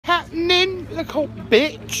little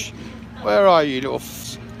bitch. Where are you, little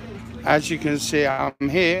As you can see, I'm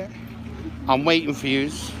here. I'm waiting for you.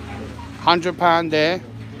 £100 there.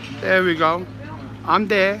 There we go. I'm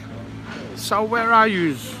there. So where are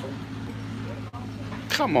you?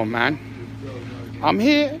 Come on, man. I'm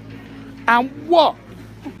here. And what?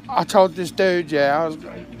 I told this dude, yeah,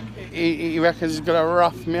 he reckons he's gonna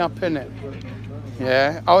rough me up, innit?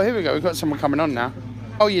 Yeah. Oh, here we go. We've got someone coming on now.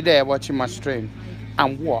 Oh, you're there watching my stream.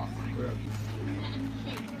 And what?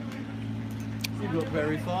 You got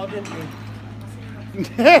very far, didn't you?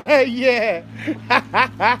 Yeah.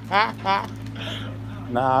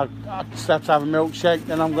 Nah, I just have to have a milkshake,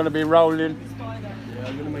 then I'm going to be rolling. Yeah,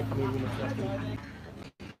 I'm going to make a move in a second.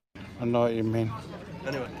 I know what you mean.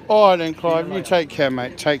 Anyway. All right then, Clive, you take care,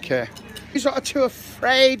 mate. Take care. He's not too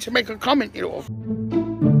afraid to make a comment, you know.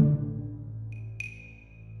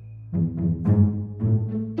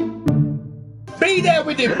 Be there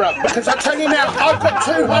with him, bruv, because I tell you now, I've got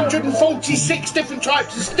 246 different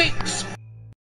types of sticks.